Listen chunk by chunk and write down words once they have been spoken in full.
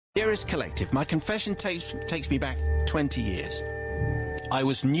Dearest Collective, my confession takes me back 20 years. I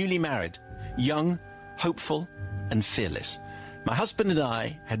was newly married, young, hopeful and fearless. My husband and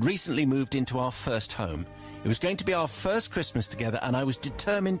I had recently moved into our first home. It was going to be our first Christmas together, and I was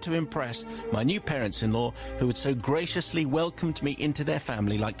determined to impress my new parents-in-law, who had so graciously welcomed me into their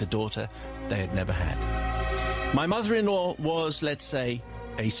family like the daughter they had never had. My mother-in-law was, let's say,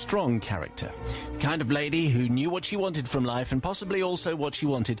 a strong character, the kind of lady who knew what she wanted from life and possibly also what she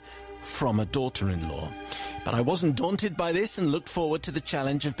wanted from a daughter-in-law. But I wasn't daunted by this and looked forward to the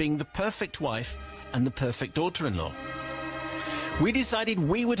challenge of being the perfect wife and the perfect daughter-in-law. We decided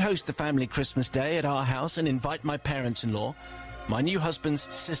we would host the family Christmas Day at our house and invite my parents-in-law, my new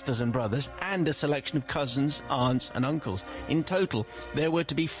husband's sisters and brothers, and a selection of cousins, aunts and uncles. In total, there were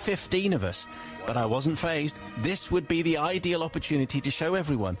to be 15 of us. But I wasn't fazed. This would be the ideal opportunity to show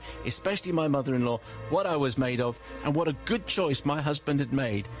everyone, especially my mother-in-law, what I was made of and what a good choice my husband had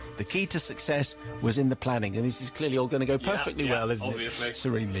made. The key to success was in the planning, and this is clearly all going to go perfectly well, isn't obviously. it?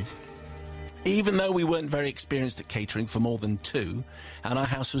 Serenely. Even though we weren't very experienced at catering for more than two, and our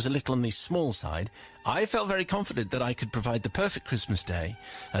house was a little on the small side, I felt very confident that I could provide the perfect Christmas day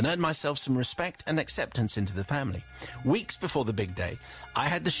and earn myself some respect and acceptance into the family. Weeks before the big day, I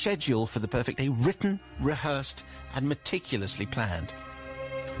had the schedule for the perfect day written, rehearsed, and meticulously planned.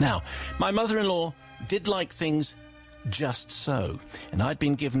 Now, my mother-in-law did like things just so, and I'd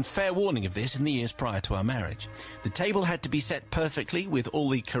been given fair warning of this in the years prior to our marriage. The table had to be set perfectly with all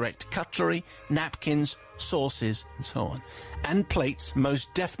the correct cutlery, napkins, sauces, and so on. And plates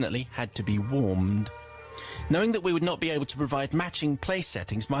most definitely had to be warmed. Knowing that we would not be able to provide matching place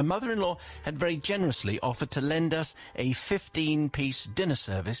settings, my mother-in-law had very generously offered to lend us a 15-piece dinner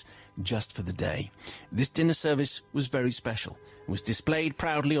service just for the day. This dinner service was very special and was displayed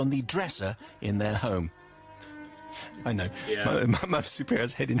proudly on the dresser in their home. I know. Yeah. My Mother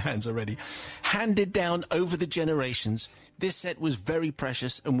Superior's head in hands already. Handed down over the generations, this set was very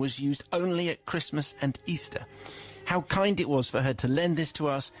precious and was used only at Christmas and Easter. How kind it was for her to lend this to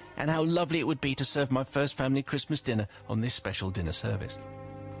us, and how lovely it would be to serve my first family Christmas dinner on this special dinner service.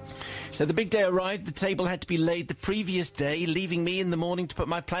 So the big day arrived. The table had to be laid the previous day, leaving me in the morning to put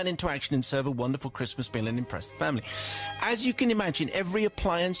my plan into action and serve a wonderful Christmas meal and impress the family. As you can imagine, every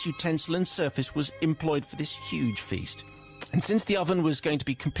appliance, utensil and surface was employed for this huge feast. And since the oven was going to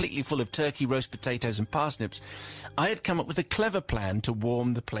be completely full of turkey, roast potatoes and parsnips, I had come up with a clever plan to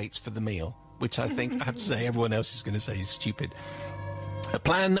warm the plates for the meal, which I think, I have to say, everyone else is going to say is stupid. A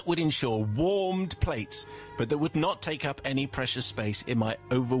plan that would ensure warmed plates, but that would not take up any precious space in my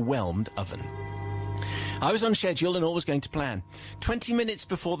overwhelmed oven. I was on schedule and all was going to plan. 20 minutes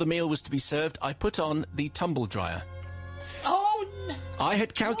before the meal was to be served, I put on the tumble dryer. Oh, no. I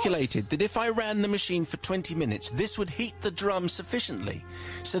had calculated that if I ran the machine for 20 minutes, this would heat the drum sufficiently,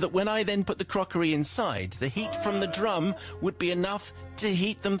 so that when I then put the crockery inside, the heat from the drum would be enough to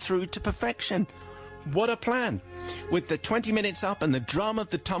heat them through to perfection. What a plan! With the 20 minutes up and the drum of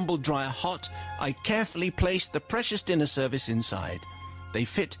the tumble dryer hot, I carefully placed the precious dinner service inside. They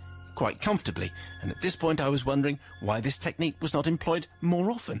fit quite comfortably, and at this point I was wondering why this technique was not employed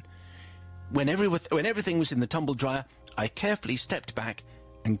more often. When everything was in the tumble dryer, I carefully stepped back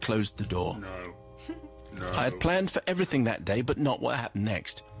and closed the door. No. I had planned for everything that day, but not what happened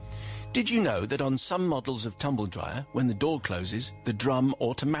next. Did you know that on some models of tumble dryer, when the door closes, the drum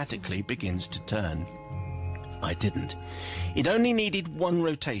automatically begins to turn? I didn't. It only needed one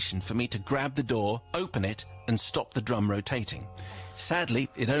rotation for me to grab the door, open it, and stop the drum rotating. Sadly,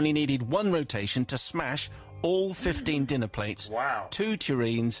 it only needed one rotation to smash all 15 dinner plates, Wow. 2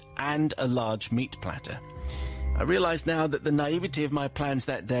 tureens, and a large meat platter. I realise now that the naivety of my plans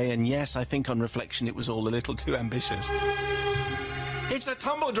that day, and yes, I think on reflection it was all a little too ambitious. It's a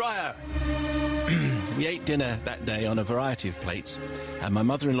tumble dryer! We ate dinner that day on a variety of plates, and my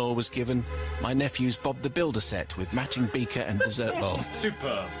mother-in-law was given my nephew's Bob the Builder set with matching beaker and dessert bowl.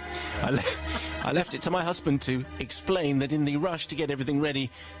 Super. I left it to my husband to explain that in the rush to get everything ready,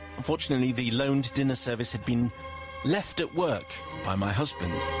 unfortunately the loaned dinner service had been left at work by my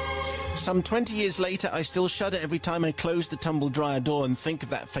husband. Some 20 years later, I still shudder every time I close the tumble dryer door and think of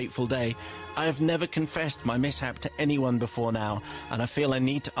that fateful day. I have never confessed my mishap to anyone before now, and I feel I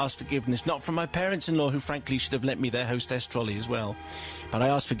need to ask forgiveness, not from my parents-in-law, who frankly should have lent me their hostess trolley as well, but I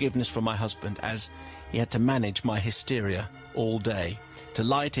ask forgiveness from my husband, as he had to manage my hysteria all day, to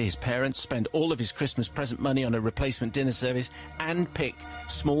lie to his parents, spend all of his Christmas present money on a replacement dinner service, and pick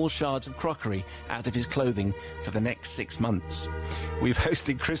small shards of crockery out of his clothing for the next 6 months. We've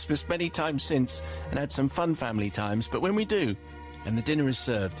hosted Christmas many times since and had some fun family times, but when we do, and the dinner is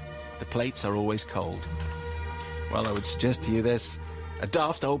served, the plates are always cold. Well, I would suggest to you there's A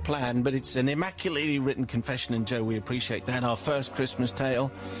daft old plan, but it's an immaculately written confession, and Joe, we appreciate that. Our first Christmas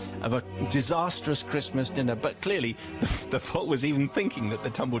tale of a disastrous Christmas dinner, but clearly the fault was even thinking that the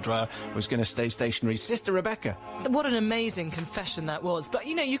tumble dryer was going to stay stationary. Sister Rebecca. What an amazing confession that was. But,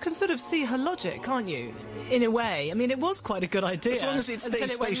 you know, you can sort of see her logic, can't you? In a way. I mean, it was quite a good idea. As long as it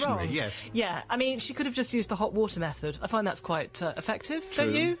stays stationary, wrong. yes. Yeah, I mean, she could have just used the hot water method. I find that's quite effective, True.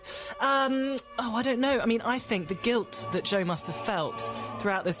 don't you? I don't know. I mean, I think the guilt that Jo must have felt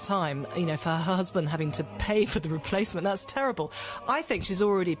throughout this time, you know, for her husband having to pay for the replacement, that's terrible. I think she's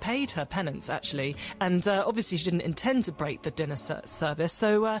already paid her penance, actually, and obviously she didn't intend to break the dinner service.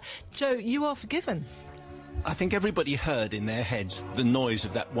 So, Jo, you are forgiven. I think everybody heard in their heads the noise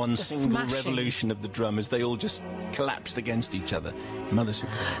of that one single smashing revolution of the drum as they all just collapsed against each other. Mother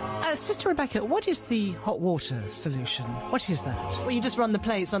Superior. Sister Rebecca, what is the hot water solution? What is that? Well, you just run the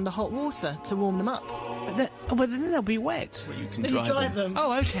plates under hot water to warm them up. Well, then they'll be wet. Well, you can Then you dry them.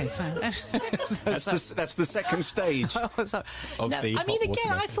 Oh, okay, fine. That's the second stage of of the the I mean, hot water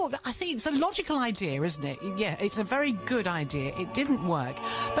again, method. I think it's a logical idea, isn't it? Yeah, it's a very good idea. It didn't work.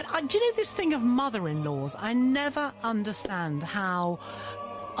 But do you know this thing of mother-in-laws? I never understand how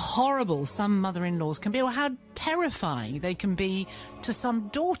horrible some mother-in-laws can be, or how terrifying they can be to some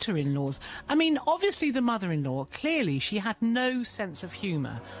daughter-in-laws. I mean, obviously the mother-in-law, clearly she had no sense of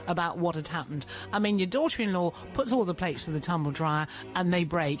humour about what had happened. I mean, your daughter-in-law puts all the plates in the tumble dryer and they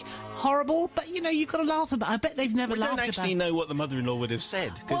break. Horrible, but, you know, you've got to laugh about it. I bet they've never We laughed don't about actually it. know what the mother-in-law would have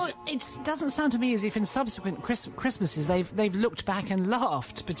said. 'Cause Well, it doesn't sound to me as if in subsequent Christmases they've looked back and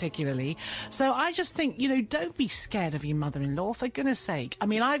laughed particularly. So I just think, you know, don't be scared of your mother-in-law, for goodness sake. I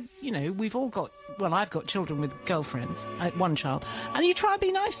mean, we've all got, well, I've got children with girlfriends, one child, and you try and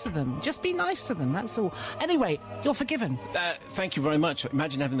be nice to them. Just be nice to them, that's all. Anyway, you're forgiven. Thank you very much.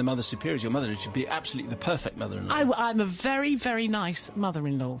 Imagine having the Mother Superior as your mother. It should be absolutely the perfect mother-in-law. I'm a very, very nice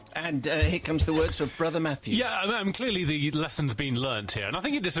mother-in-law. And here comes the words of Brother Matthew. Yeah, clearly the lesson's been learnt here, and I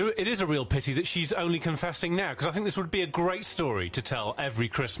think it is a real pity that she's only confessing now, because I think this would be a great story to tell every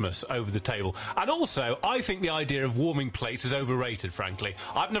Christmas over the table. And also, I think the idea of warming plates is overrated, frankly.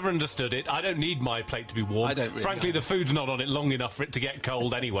 I've never understood it. I don't need my plate to be warm. I don't really frankly, either. the food's not on it long enough for it to get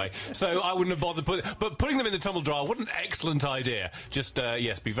cold anyway, so I wouldn't have bothered but putting them in the tumble dryer, what an excellent idea. Just,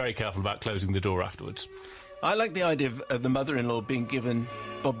 yes, be very careful about closing the door afterwards. I like the idea of the mother-in-law being given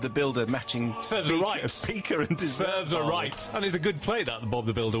Bob the Builder matching Serves her right. beaker and dessert Serves her bowl. right. And it's a good plate, that, the Bob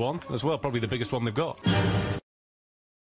the Builder one, as well, probably the biggest one they've got.